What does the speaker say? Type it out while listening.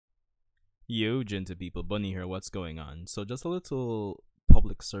Yo, gentle people, Bunny here. What's going on? So, just a little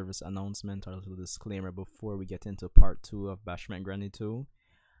public service announcement or a little disclaimer before we get into part 2 of Bashment Granny 2.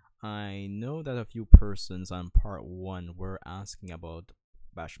 I know that a few persons on part 1 were asking about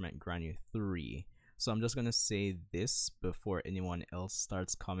Bashment Granny 3. So, I'm just gonna say this before anyone else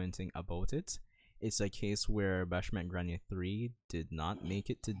starts commenting about it. It's a case where Bashment Granny 3 did not make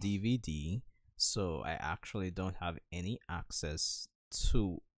it to DVD, so I actually don't have any access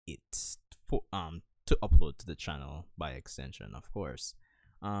to it to upload to the channel by extension, of course.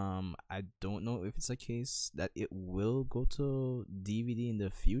 I don't know if it's a case that it will go to DVD in the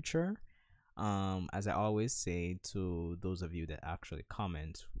future. As I always say to those of you that actually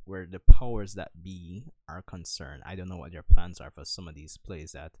comment, where the powers that be are concerned, I don't know what their plans are for some of these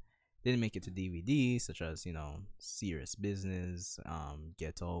plays that didn't make it to DVD, such as, you know, Serious Business,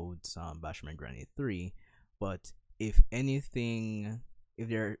 Get Out, Bashment Granny 3. But if anything, if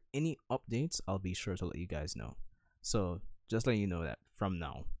there are any updates, I'll be sure to let you guys know. So just letting you know that from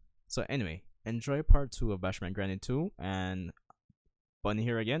now. So anyway, enjoy part 2 of Bashment Granny 2, and Bunny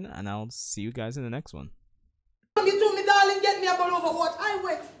here again, and I'll see you guys in the next one. You told me, darling, get me a Bolova watch. I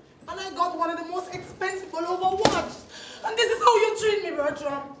went and I got one of the most expensive Bolova watch. And this is how you treat me,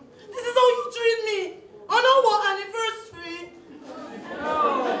 Bertram. This is how you treat me. On our anniversary.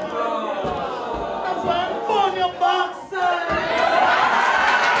 That's why I'm on your backside.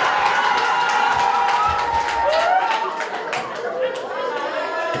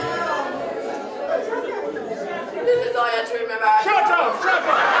 This is how you treat me, Bertram. Shut up! Shut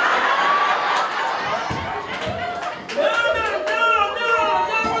up!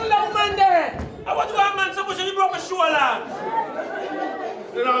 I want to have man so much you broke my shoulder.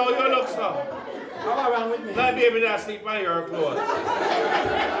 You know how you look, sir. How wrong with me? My baby that sleep on your clothes.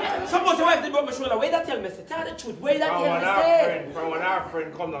 Suppose your wife did broke my shoulder. Where that tell me? Tell the truth. Where that tell me? From when our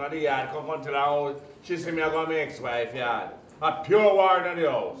friend come down to the yard, come on to the house, she see me I got my ex-wife yard. A pure word in the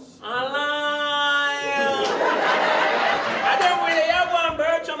house. Alive! I don't really have one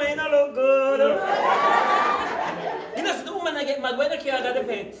Bertram, ain't no look good. You know, so the woman I get mad when I can't get the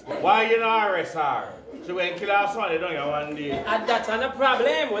pet. Why you not arrest her? She went kill her son, you don't you one day. And that's not a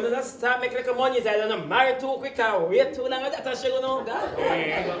problem. When I start making like money, I don't marry too quick or wait too long. That's a shit on God.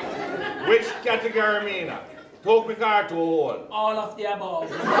 Which category mean? Too quick or too old? All of the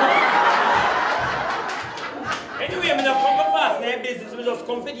above. Anyway, I'm not come for fast in business. We just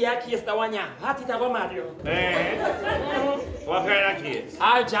come for the case that one. Hot it about Mario. What kind of case?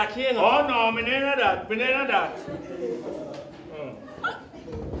 All Jackie, you know. Oh no, me none of that. Me none of that.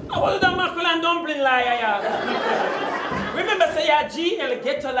 I was the mackerel and dumpling liar. Remember, say your GL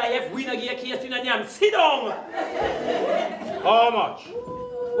get to life, we not get a case in a name. Sit down. How much?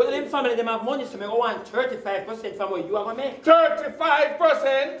 Well, in family, they have money, so I want 35% from what you are going to make.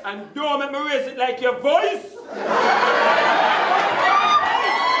 35%? And don't make me raise it like your voice.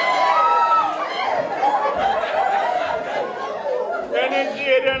 Any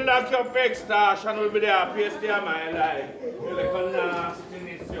day then lock your fake stash and we'll be there, paste there my life. You're like a nasty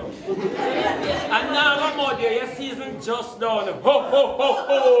nation. And now one more day, your season just done. Ho, ho, ho,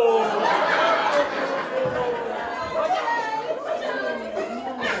 ho.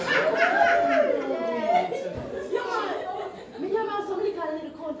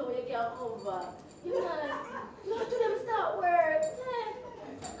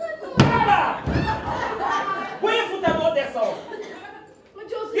 Where you put about this out?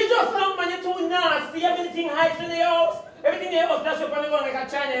 You just come man, you're too nasty. Everything hides in the house. Everything in the house that's up on the ground like a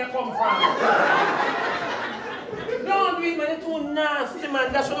China you come from. Don't do it, man. You're too nasty,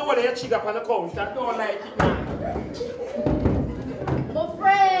 man. That's what the water you chick up on the counter. Don't like it, man. My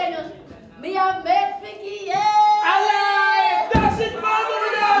friend, me have met Vicky, yeah. Alive! That's it, man.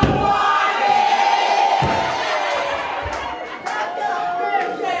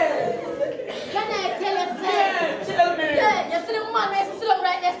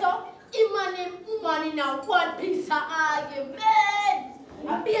 In a one piece of argument.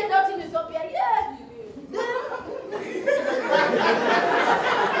 I'm being nothing this up here, yeah.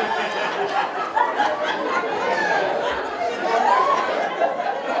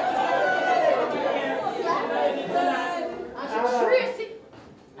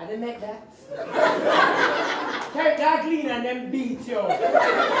 I didn't make that. Take that clean and then beat you. I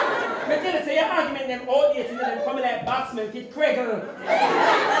tell you, say your argument them all days and them coming like Bashment, it craggle.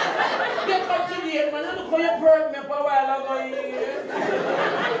 Get up to the end, man. I look how you burnt me for a while ago. I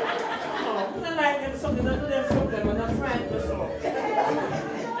don't like them something, I do them something, man. I'm frightened or so.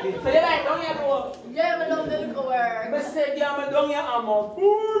 So you like, don't you go? Yeah, I love the little work. I said, yeah, I'm down here, I'm a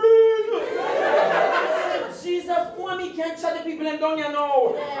Jesus, mommy can't shut the people down here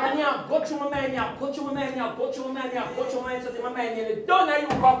now. And you have got to my man, you have got to my man, you have got to my man, you have got to my man, so my man, you don't know you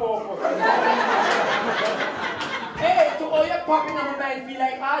pop up. Hey, to all your popping on my mind feel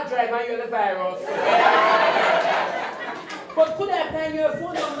like hard drive and you're the virus. But could I find your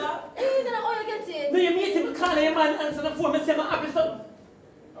phone number? Hey, then how you get it? No, you meet him, call your man, answer the phone, and say, I'm happy, son.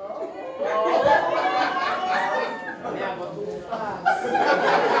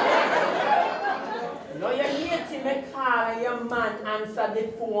 No, you meet him, call and your man answer the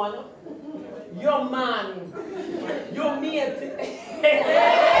phone. Your man. Your mate.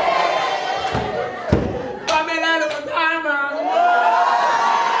 Pamela lose armor.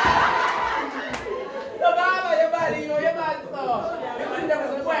 No, Baba, your body, your man, so. Your man never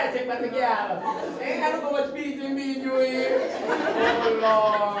said, why I take back the girl? Ain't I don't know what beating me doing. Oh,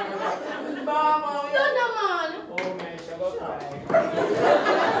 Lord. Mama. No, man. Oh, man, shall I cry?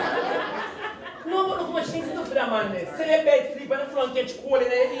 No, but look how much things to do for that man. Say your bed, sleep on the front, catch cold in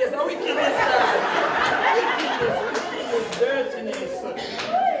the ears. Now we kill this guy. Wickedness, dirtiness.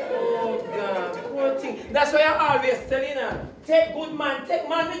 Oh, God. Poor thing. That's why I always tell you now. Take good man, take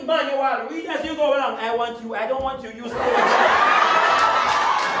man with manual. Read as you go along. I want you, I don't want you. You stay.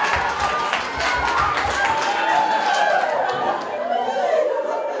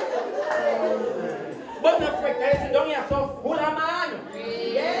 But not freak, I say, don't you so full of man?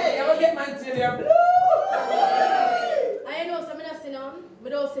 Yeah, you ever get man till you're blue? I know some of us, but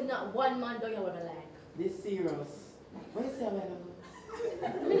don't say not one man don't you what I like. This serious. What you say about that? I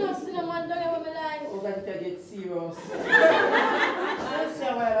don't see no man don't you what I like. Oh, that can get serious. What you say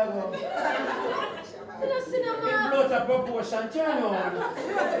about that? I don't see no It man. blows up proportion. Turn on.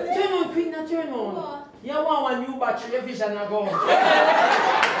 Turn on, quick now, turn on. You want one new battery, your vision are gone.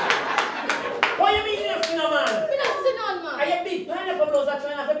 What you mean you don't see no man? I don't see none, man. Are you big pineapple blows that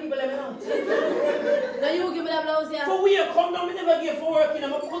trying for people let me know? Now you give me that blouse here. For we come down, we never give for working, I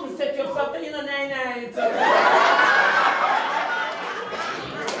couldn't set you up something in a 9-9.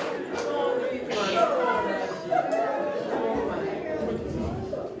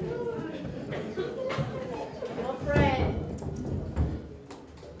 No friend.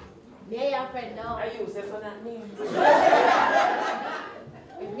 Yeah, your friend now. Are you say for that name?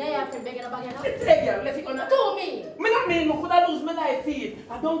 Yeah, your friend begging about you now. Let's it on that. To me. Me not mean, I could have lose my life feet.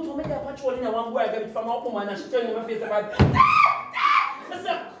 I don't to make a patrol in a one boy, I get it from a woman and she turn in my face about, I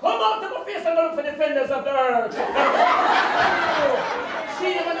said, come out of my face and look for the defenders of the earth. She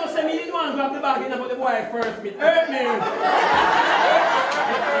never know, say me, you don't grab the bag in about the boy first, me hurt me.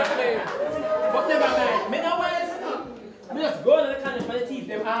 But never mind, me no wise. Me just go to the corner for the thief,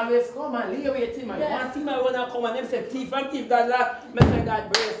 them always come and lay away to man. One thing I wanna come and them say thief and thief that me say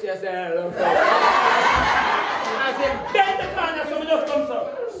God brace yourself. I say bend the corner so me just come so.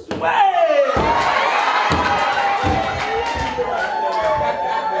 Sway!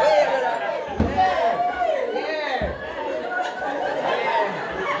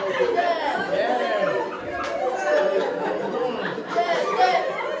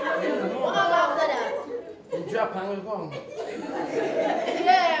 Drop and we'll go.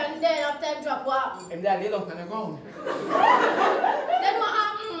 Yeah, and then after I drop what? And then lay down and we'll go. Then what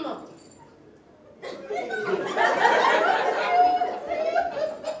happened?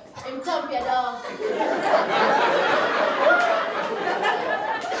 Him thump your dog.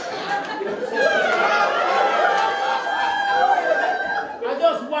 I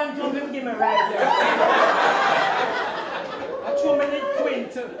just want to give me right there. I threw me the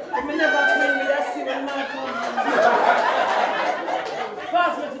quint. If me never quint me, that's see when man come.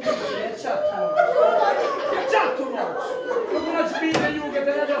 Pass me to the people, chat too much. Chat too much. Look how much beat you get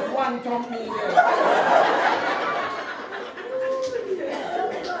and I just one thump me there.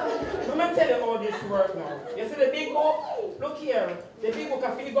 Let me tell you how this work now. You see the big book? Look here. The big book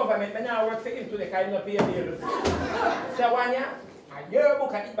of the government, I now work for him to the kind of pay bills. See one year? Your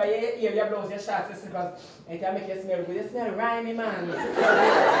book I eat by your ear, your blouse, your shorts, your slippers, and it can make you smell good. You smell rhymy, man. You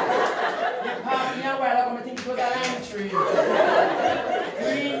passed me a while ago, I think it was a lime tree.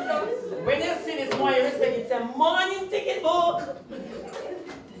 When you see this more, you respect it. It's a morning ticket book.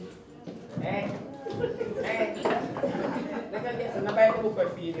 Hey. Let me get some Bible book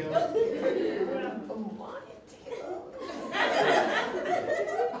for you. A morning ticket book.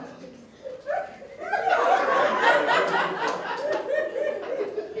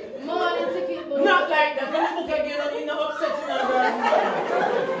 Morning ticket book. Not like that. When you book again, I'm in the upset.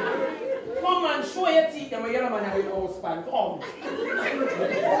 Come on, show your teeth and we get a man with your span. Come.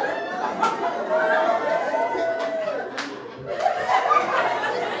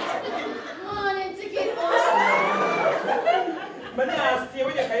 Morning ticket book. But now I stay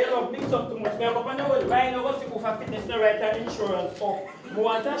with you because you love me. It's not right an insurance. Oh, I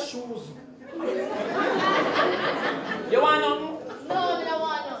want a shoes. You want nothing? No, I don't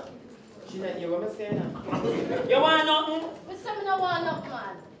want nothing. She not hear what I'm saying now. You want nothing? But some I don't want nothing,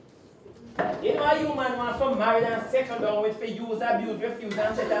 man. You know how you man want some married and second down with for use, abuse, refuse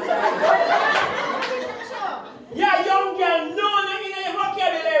and set aside? Sure. Yeah, young girl, no, in your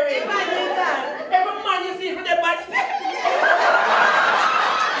vocabulary. Every man you see for the body.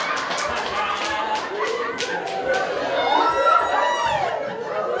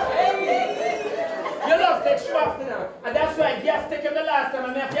 You love take shoe after now. And that's why gas take him the last time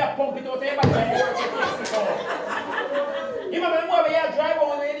and I have to pump it out everybody when you work in Mexico. You remember more when you drive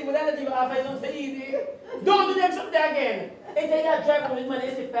on with with energy after you don't say easy. Don't do them something again. They tell you drive on with money,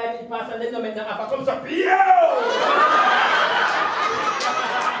 they say 5 minutes pass and then no make no offer comes up. Yo!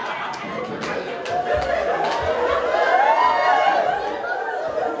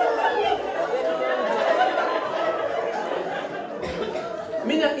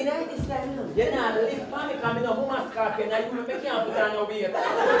 Me not deny this time, no. You not live for me because I know who must scorpion and you can't put on no weight.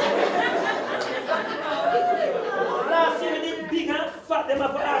 Last year, they big and fat, them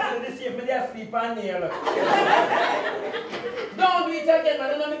have asked me to see if they sleep on nail. Don't do it again,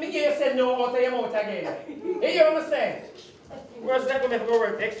 man. Don't make you say no out of your mouth again. You hear what I'm saying? Where's that going to go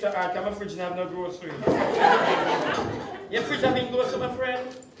work extra hard because my fridge don't have no groceries? Your fridge having groceries, my friend?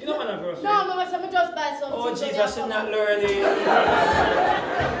 You don't want no groceries? No, Mama, so I just buy something. Oh, Jesus, she's not learning. She's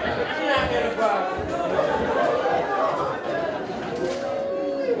not getting back.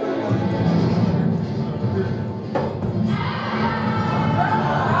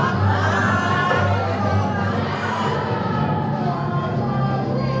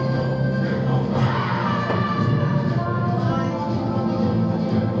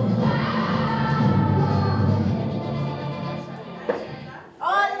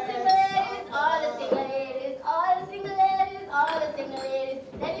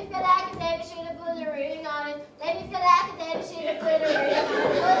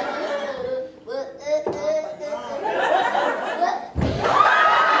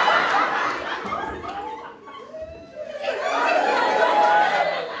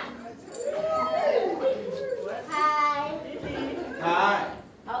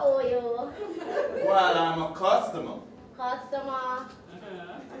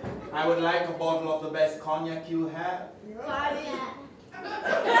 I would like a bottle of the best cognac you have. Cognac.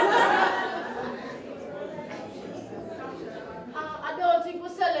 I don't think we're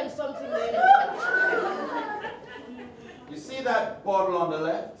selling something there. You see that bottle on the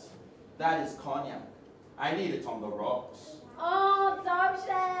left? That is cognac. I need it on the rocks. Oh, top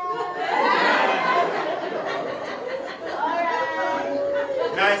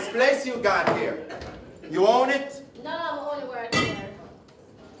Alright. Nice place you got here. You own it? No, I'm only working here.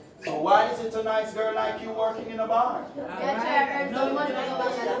 So why is it a nice girl like you working in a bar? Yeah, Trevor, so much to go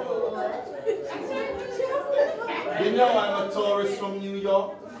back to the You know I'm a tourist from New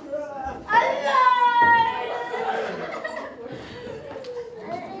York.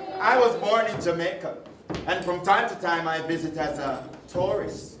 I was born in Jamaica, and from time to time I visit as a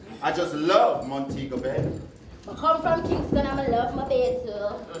tourist. I just love Montego Bay. I come from Kingston, I love my bed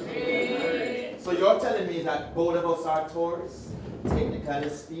too. So you're telling me that both of us are tourists, technically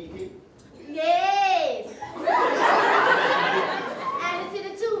speaking? Yes! And to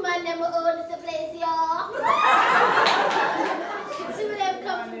the two man them who own this place, y'all. The two of them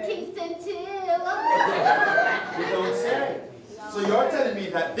come from Kingston too. You don't say. So you're telling me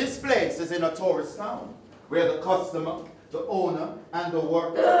that this place is in a tourist town, where the customer, the owner, and the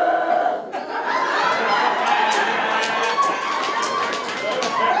worker...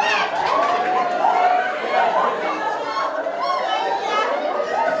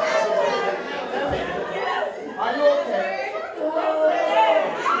 Are you okay?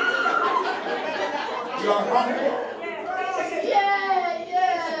 You're hungry? Yeah.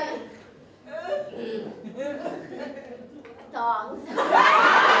 Tongs.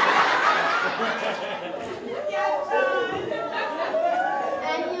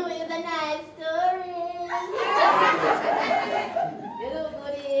 And you is a nice story. You look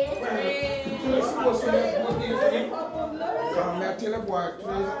good. You're supposed to make good deal for me. Come here, tell the boy,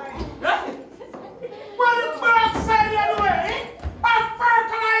 please. Well, the bird side the other way, I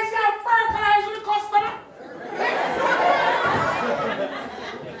fertilize with the customer.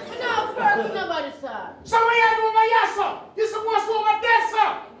 No, first nobody, sir. So when you do over here, sir, you're supposed to over there, sir.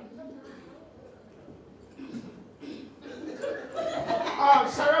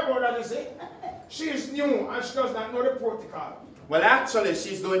 Sorry about that, you see. She's new and she does not know the protocol. Well, actually,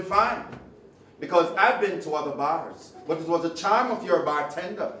 she's doing fine. Because I've been to other bars, but it was the charm of your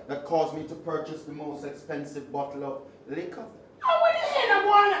bartender that caused me to purchase the most expensive bottle of liquor. How will you hear that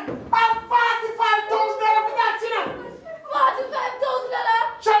one? I'm $45,000 for that, you know?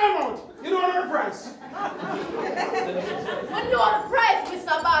 $45,000? Shut him out. You don't know the price. I know the price,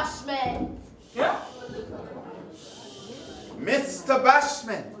 Mr. Bashment. Yeah? Mr.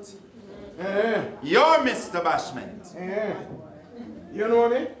 Bashment. You're Mr. Bashment. You know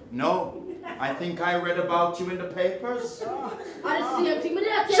me? No. I think I read about you in the papers. I the same thing, but I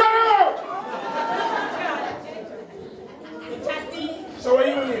Shut tell up! So what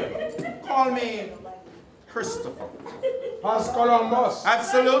are you here? Call me Christopher. As Columbus.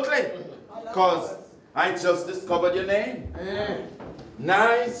 Absolutely. Because I just discovered your name.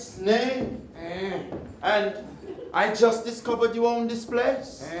 Nice name. And I just discovered you own this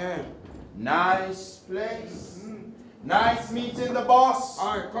place. Nice place. Nice meeting the boss.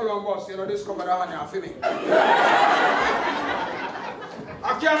 Alright, Columbus, you know, discover the honey for me.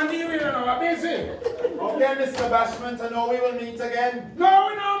 I can't deal with you now, I'm busy. Okay, Mr. Bashment, I know we will meet again. No,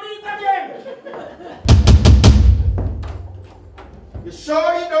 we don't meet again. You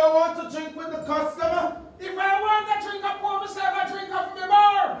sure you don't want to drink with the customer? If I want a drink, I pour myself a drink from the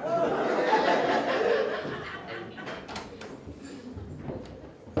bar.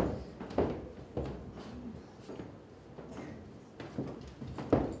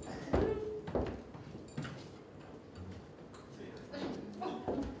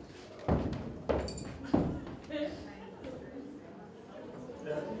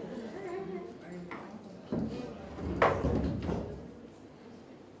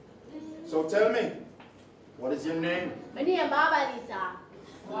 So tell me, what is your name? my name is Babalita.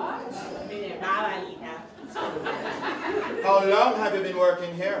 How long have you been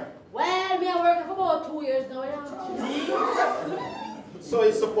working here? Well, me I'm working for about 2 years now, you know. So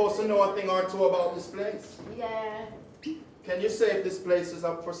you're supposed to know a thing or two about this place. Yeah. Can you say if this place is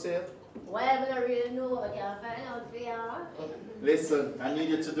up for sale? Well, I don't really know. I can't find out for you. Listen, I need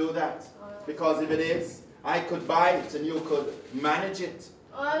you to do that. Because if it is, I could buy it and you could manage it.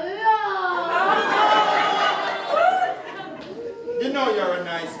 Oh, You know you're a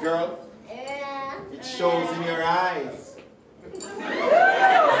nice girl. yeah. It shows in your eyes.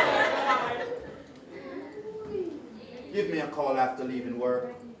 Give me a call after leaving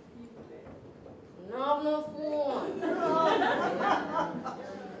work. No, no phone.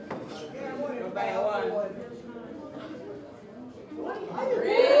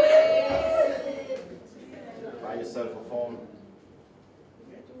 Buy yourself a phone.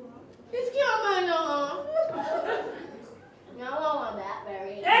 This camera, no. No, I want that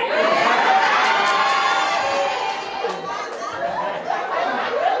very.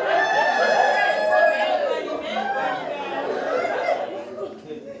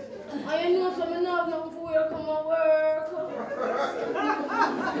 I know something else now before you come to work.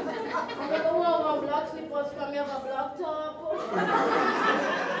 I'm going to want black slippers from you, have a black top.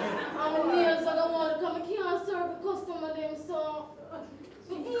 And my nails, I don't want to come. I can't serve the customer them, so.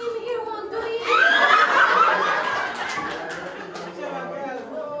 So here one do it.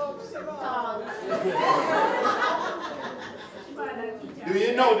 Do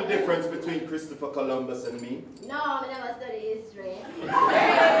you know the difference between Christopher Columbus and me? No, I never study history.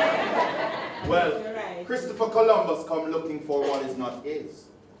 Well, Christopher Columbus come looking for what is not his.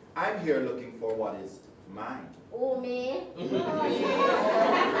 I'm here looking for what is mine. Oh, me?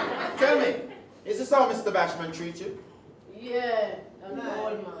 Tell me, is this how Mr. Bashment treats you? Yeah, I'm an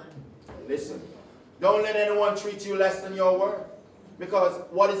old man. Listen, don't let anyone treat you less than your worth. Because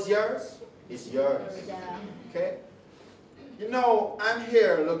what is yours is yours. Okay? You know, I'm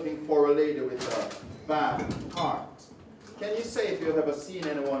here looking for a lady with a bad heart. Can you say if you've ever seen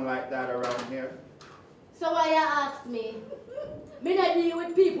anyone like that around here? So why you ask me? Me not deal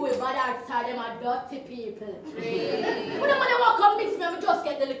with people with bad hearts, them are dirty people. When the money walk up mix me, I just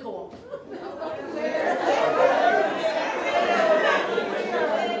get the liquor.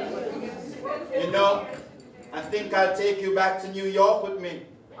 You know, I think I'll take you back to New York with me.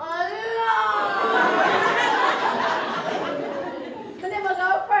 I never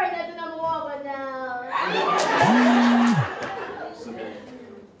got pregnant and I'm over now.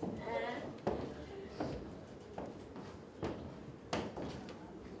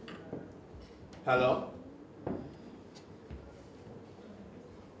 Hello?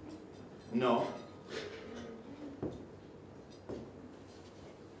 No.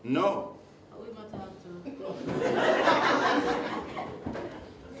 No.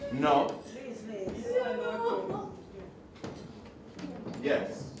 No.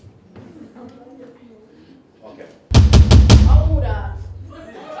 Yes. Okay. How that?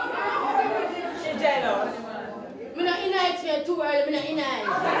 very nice.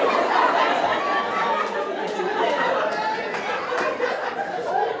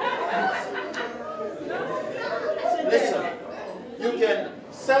 Listen, you can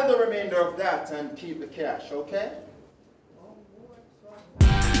sell the remainder of that and keep the cash, okay?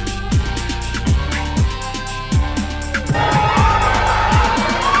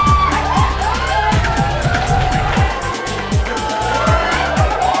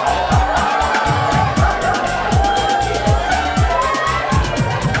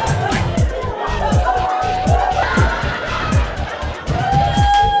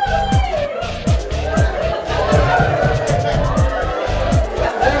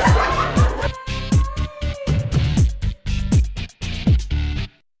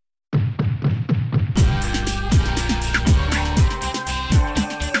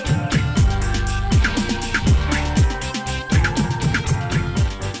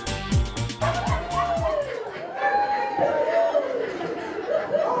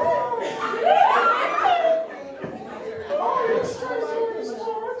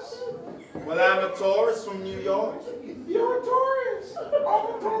 Well, I'm a tourist from New York. You're a tourist. I'm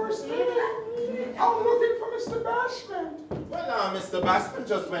a tourist too. I'm looking for Mr. Bashment. Well, now, Mr. Bashment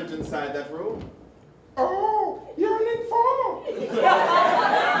just went inside that room. Oh, you're an informer.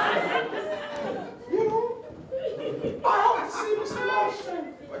 You know, I have to see Mr. Bashment.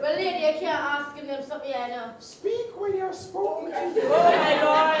 Well, lady, you can't ask him something here now. Speak when you're spoken to. Oh my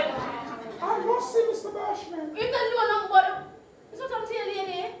God. I must see Mr. Bashment. You don't know nothing about him. That's what I'm telling you,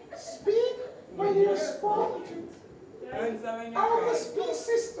 lady. Speak when you're spoken to. I must be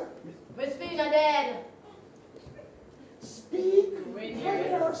sister. Miss Fina dead. Speak when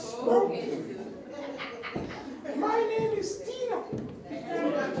you're spoken to. My name is Tina.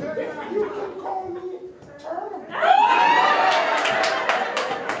 You can call me Turner.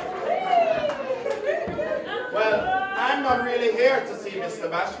 Well, I'm not really here to see Mr.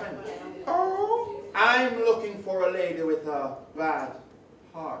 Bashment. Oh, I'm looking for a lady with a bad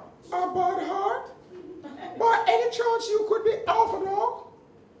heart. a bad heart? By any chance you could be half a dog?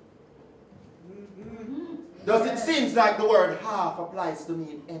 Does it seem like the word half applies to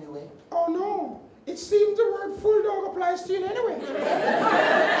me anyway? Oh no, it seems the word full dog applies to you anyway.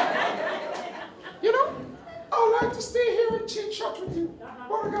 You know, I like to stay here and chit chat with you,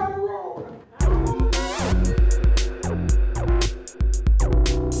 but I gotta roll.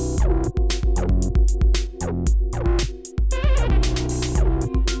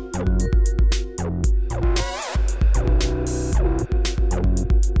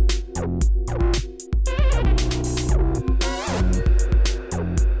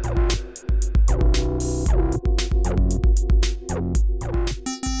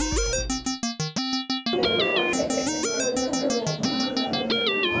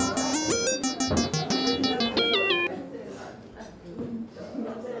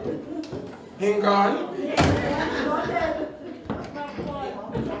 Hang on.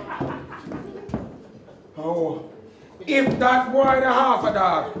 Oh, if that boy the half a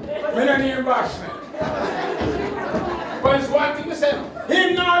dog, me no name Bashment. But it's one thing to say,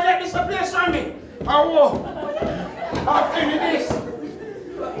 him now get this place from me. Oh, I'll finish this.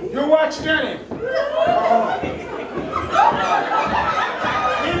 You watch Johnny. Oh.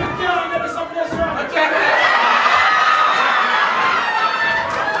 Him can't get this place from me.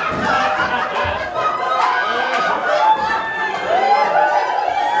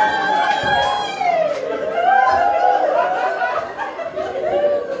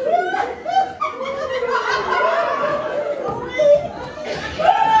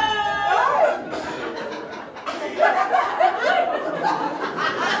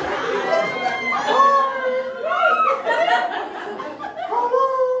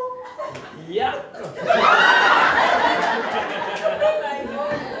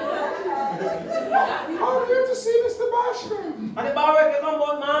 And the bar worker come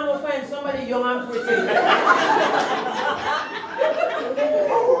out, man, will find somebody young and pretty. I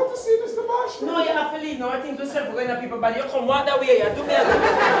want to see Mr. Bashment. No, you have to leave now. I think yourself we're going to people, but you come one that way, you do me a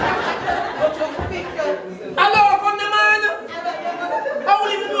hello, come the man. I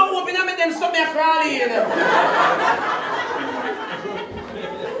will even know open and make them some me crawl in.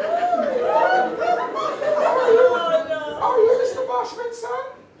 Are you Mr. Bashment's son?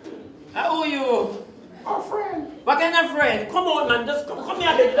 How are you? A friend. What kind of friend? Come on, man. Just come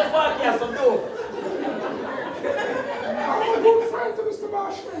here, baby. Let's walk here some door. I'm a good friend to Mr.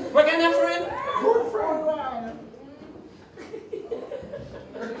 Bashment. What kind of friend? Good friend.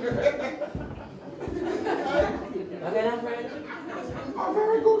 What kind of friend? A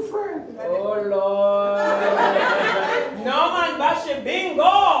very good friend. Oh, Lord. No, man. Bash it. Bingo. No.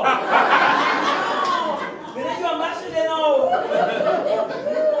 We need you a bash it now.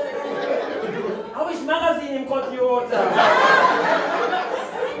 him cut you out.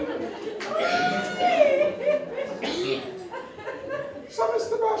 So,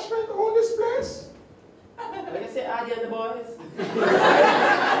 Mr. Bashment, own this place? Like I say, Adi and the boys.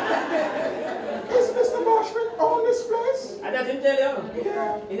 Is Mr. Bashment own this place? I didn't tell you.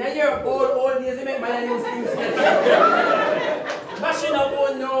 Yeah. In a year of old days, he make my instincts. Bashing up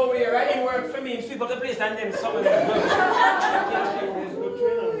on nowhere, right? He work for me, he sweep up the place and then some of them.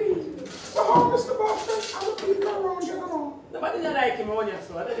 So how Mr. Bashment and the people around you know? Nobody don't like him on you,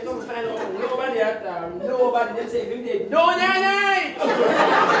 so I don't come find out. Nobody at nobody them say if him dead. No night!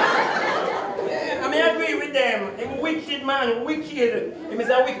 I mean, I agree with them. Him wicked man, wicked. Him is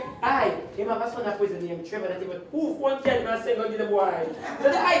a wicked. Him have a son of poison named Trevor that he would poof one can and say go get the boy. So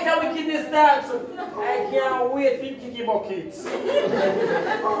the height of wickedness starts. I can't wait for him to kick him buckets. Oh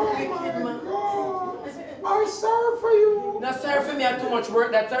Wicked man. God. I sorry for you. Not sorry for me, I have too much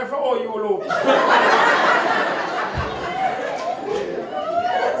work. That's sorry for all you look.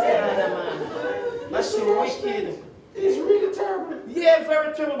 That's so wicked. He's really terrible. Yeah,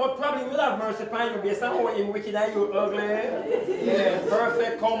 very terrible, but probably will have mercy upon you based on how you wicked and you ugly. Yeah,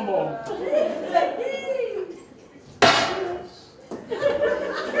 perfect combo. So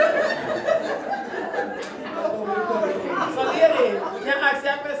lady, we can ask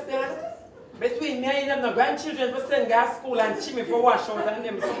that question. Between me and them, no grandchildren for send gas school and chimney for wash out and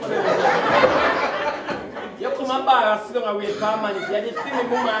them somebody. You come and bar and sit down and wait for money. If you did see me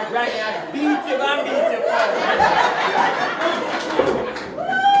move my granny and beat you and beat you.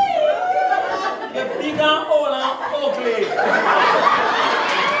 You're big and old and ugly.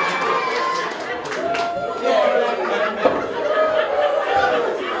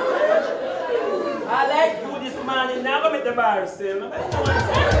 I like you this morning. Now go make the bar still.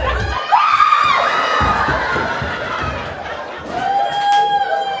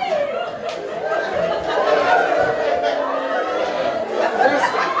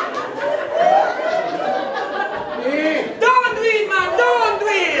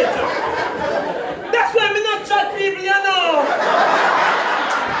 People, you know.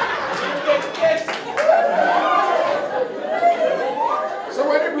 So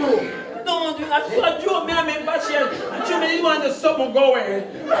what they do? Don't do that. So I joke me and make Bashment. And you mean you want the something going.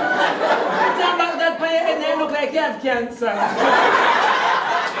 Turn back that by your head and you look like you have cancer.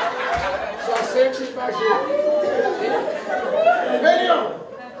 So I say cheap Bashment. Video,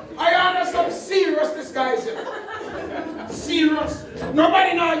 I under some serious disguise here. Serious.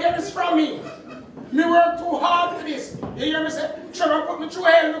 Nobody now get this from me. Me work too hard for this. You hear me say, Trevor put me through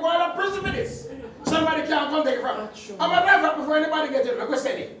hell, me go to prison for this. Somebody can't come take it from me. I'm a driver before anybody gets it. I'm going to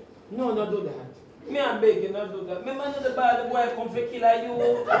say it. No, not do that. Me I'm begging, not do that. Me man know the bad boy come for kill you.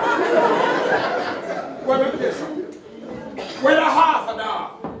 Well, look at this. Whether half a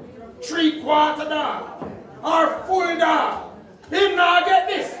dog, 3/4 dog, or full dog, him now get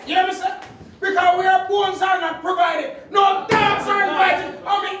this. You hear me say? Because where bones are not provided, no dogs are invited.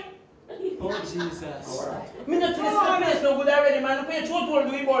 I mean, oh Jesus. Me not to this place no good already, man. Look at your total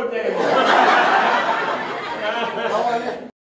do you ball there.